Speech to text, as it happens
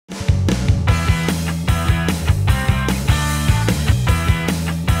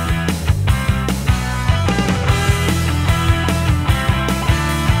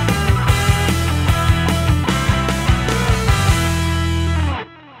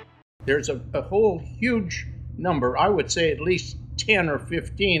There's a whole huge number, I would say at least 10 or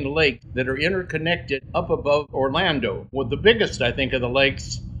 15 lakes that are interconnected up above Orlando. Well, the biggest, I think, of the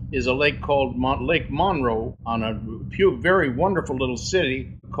lakes is a lake called Lake Monroe on a very wonderful little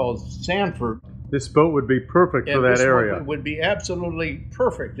city called Sanford. This boat would be perfect for that area. This would be absolutely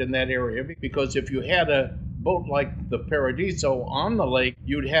perfect in that area, because if you had a boat like the Paradiso on the lake,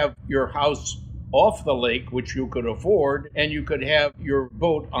 you'd have your house off the lake, which you could afford, and you could have your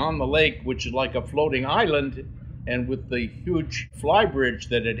boat on the lake, which is like a floating island, and with the huge flybridge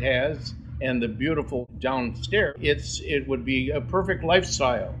that it has and the beautiful downstairs, it would be a perfect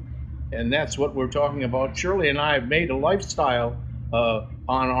lifestyle. And that's what we're talking about. Shirley and I have made a lifestyle on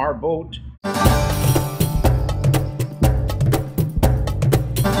our boat.